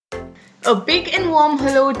A big and warm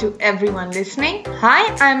hello to everyone listening.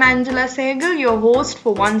 Hi, I'm Angela Sehgal, your host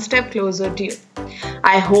for One Step Closer to You.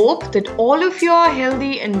 I hope that all of you are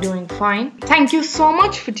healthy and doing fine. Thank you so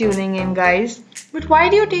much for tuning in, guys. But why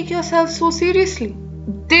do you take yourself so seriously?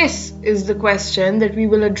 This is the question that we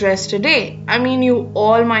will address today. I mean, you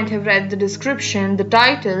all might have read the description, the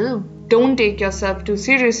title, Don't Take Yourself Too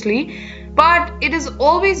Seriously, but it is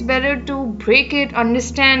always better to break it,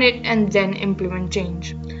 understand it, and then implement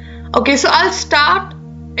change. Okay, so I'll start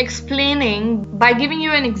explaining by giving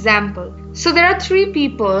you an example. So there are three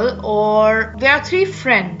people, or there are three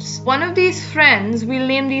friends. One of these friends, we'll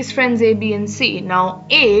name these friends A, B, and C. Now,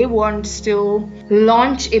 A wants to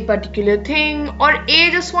launch a particular thing, or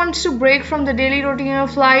A just wants to break from the daily routine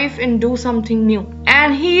of life and do something new.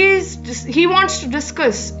 And he wants to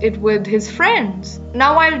discuss it with his friends.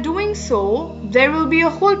 Now, while doing so, there will be a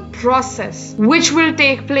whole process which will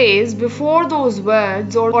take place before those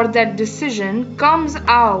words or that decision comes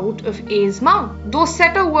out of A's mouth. Those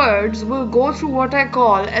set of words will go through what I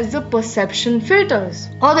call as the perception filters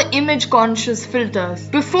or the image conscious filters.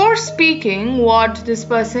 Before speaking what this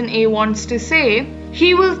person A wants to say,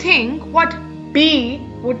 he will think what B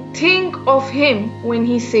would think of him when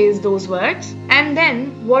he says those words, and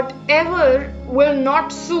then whatever will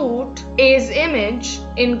not suit A's image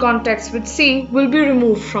in context with C will be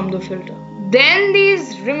removed from the filter. Then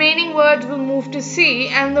these remaining words will move to C,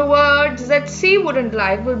 and the words that C wouldn't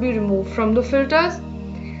like will be removed from the filters.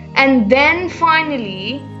 And then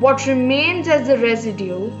finally, what remains as the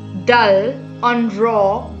residue, dull,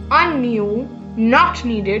 unraw, unnew, not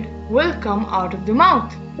needed, will come out of the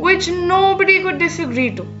mouth, which nobody could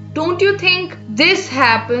disagree to. Don't you think this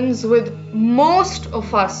happens with most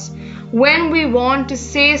of us when we want to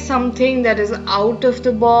say something that is out of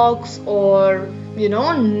the box or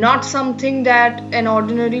not something that an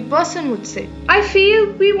ordinary person would say? I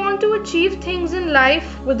feel we want to achieve things in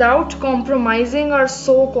life without compromising our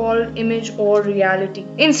so-called image or reality.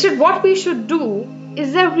 Instead, what we should do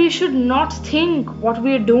is that we should not think what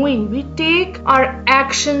we are doing. We take our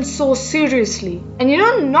actions so seriously.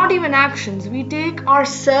 And not even actions. We take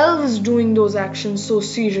ourselves doing those actions so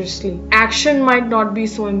seriously. Action might not be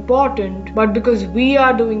so important, but because we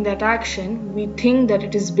are doing that action, we think that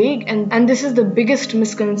it is big. And this is the biggest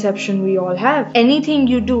misconception we all have. Anything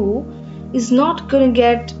you do is not going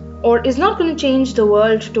to change the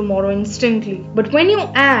world tomorrow instantly. But when you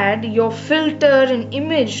add your filter and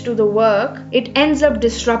image to the work, it ends up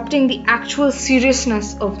disrupting the actual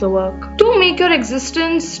seriousness of the work. To make your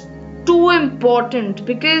existence too important,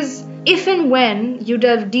 because if and when you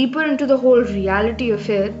delve deeper into the whole reality of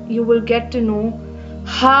it, you will get to know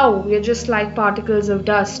how we are just like particles of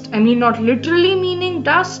dust. I mean, not literally meaning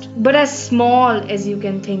dust, but as small as you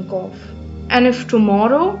can think of. And if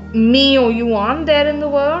tomorrow, me or you aren't there in the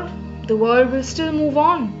world will still move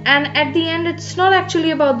on. And at the end, it's not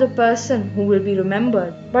actually about the person who will be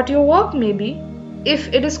remembered, but your work maybe,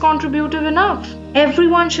 if it is contributive enough.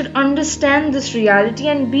 Everyone should understand this reality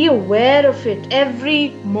and be aware of it every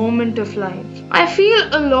moment of life. I feel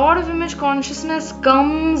a lot of image consciousness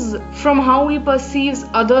comes from how we perceive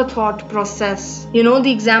other thought process.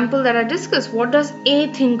 The example that I discussed, what does A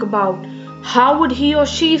think about? How would he or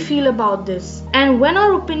she feel about this? And when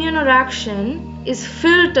our opinion or action is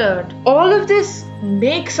filtered, all of this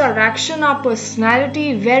makes our action, our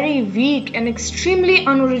personality very weak and extremely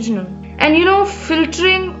unoriginal. And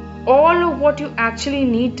filtering all of what you actually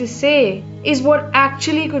need to say is what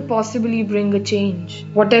actually could possibly bring a change.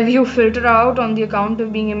 Whatever you filter out on the account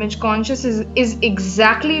of being image conscious is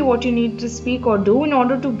exactly what you need to speak or do in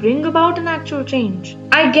order to bring about an actual change.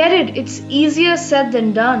 I get it, it's easier said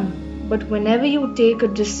than done. But whenever you take a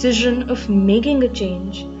decision of making a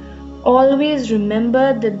change, always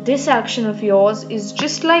remember that this action of yours is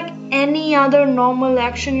just like any other normal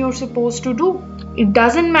action you're supposed to do. It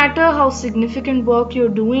doesn't matter how significant work you're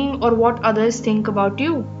doing or what others think about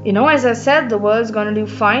you. As I said, the world's gonna do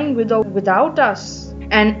fine with or without us.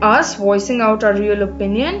 And us voicing out our real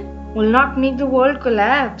opinion will not make the world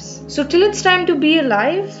collapse. So till it's time to be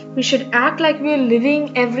alive, we should act like we're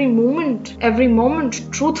living every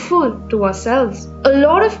moment truthful to ourselves. A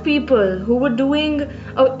lot of people who were doing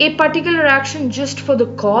a particular action just for the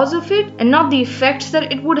cause of it and not the effects that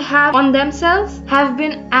it would have on themselves have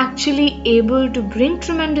been actually able to bring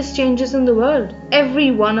tremendous changes in the world.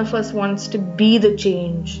 Every one of us wants to be the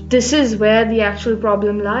change. This is where the actual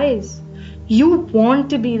problem lies. You want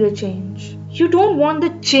to be the change. you don't want the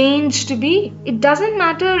change to be. It doesn't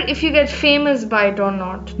matter if you get famous by it or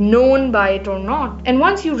not, known by it or not. And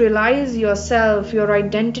once you realize yourself, your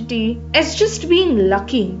identity, as just being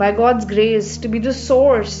lucky by God's grace to be the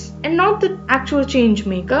source and not the actual change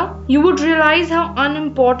maker, you would realize how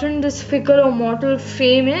unimportant this fickle or mortal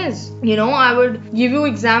fame is. I would give you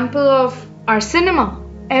example of our cinema.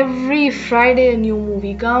 Every Friday a new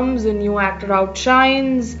movie comes, a new actor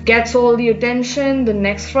outshines, gets all the attention. The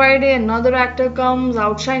next Friday another actor comes,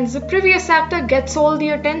 outshines the previous actor, gets all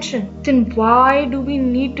the attention. Then why do we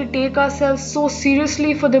need to take ourselves so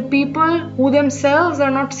seriously for the people who themselves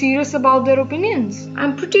are not serious about their opinions?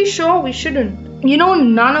 I'm pretty sure we shouldn't.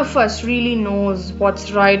 None of us really knows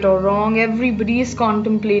what's right or wrong. Everybody is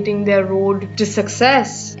contemplating their road to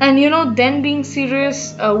success. And then being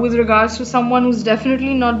serious with regards to someone who's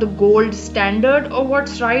definitely not the gold standard of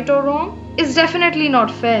what's right or wrong is definitely not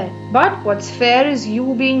fair. But what's fair is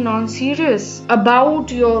you being non-serious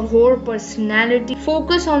about your whole personality.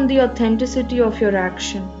 Focus on the authenticity of your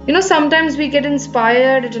action. Sometimes we get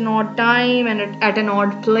inspired at an odd time and at an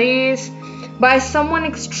odd place by someone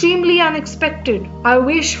extremely unexpected. I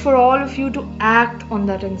wish for all of you to act on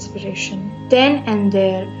that inspiration then and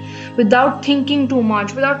there, without thinking too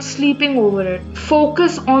much, without sleeping over it.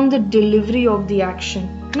 Focus on the delivery of the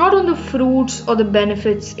action, not on the fruits or the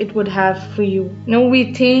benefits it would have for you.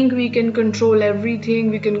 We think we can control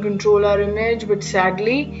everything, we can control our image, but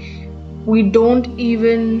sadly, we don't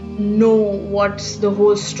even know what's the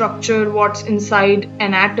whole structure, what's inside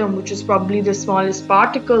an atom, which is probably the smallest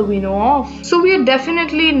particle we know of. So we are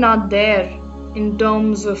definitely not there in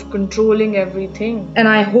terms of controlling everything. And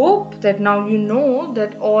I hope that now you know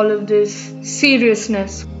that all of this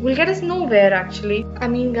seriousness will get us nowhere actually.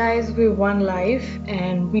 Guys, we have one life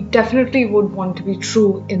and we definitely would want to be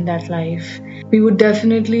true in that life. We would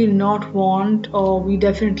definitely not want, or we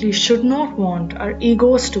definitely should not want, our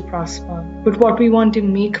egos to prosper. But what we want to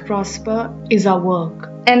make prosper is our work.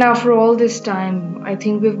 And after all this time, I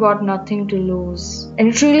think we've got nothing to lose. And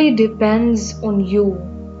it really depends on you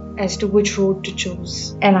as to which road to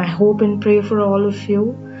choose. And I hope and pray for all of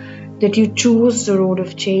you that you choose the road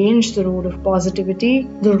of change, the road of positivity,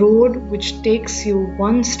 the road which takes you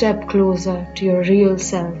one step closer to your real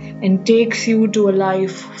self and takes you to a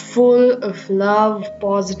life full of love,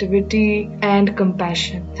 positivity, and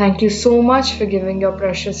compassion. Thank you so much for giving your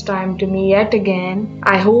precious time to me yet again.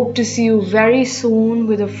 I hope to see you very soon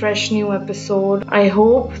with a fresh new episode. I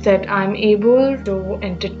hope that I'm able to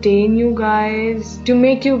entertain you guys, to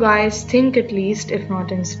make you guys think at least, if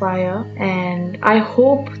not inspire. And I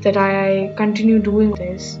hope that I continue doing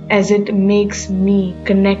this as it makes me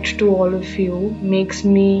connect to all of you, makes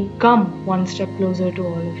me come one step closer to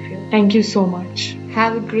all of you. Thank you so much.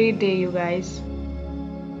 Have a great day, you guys.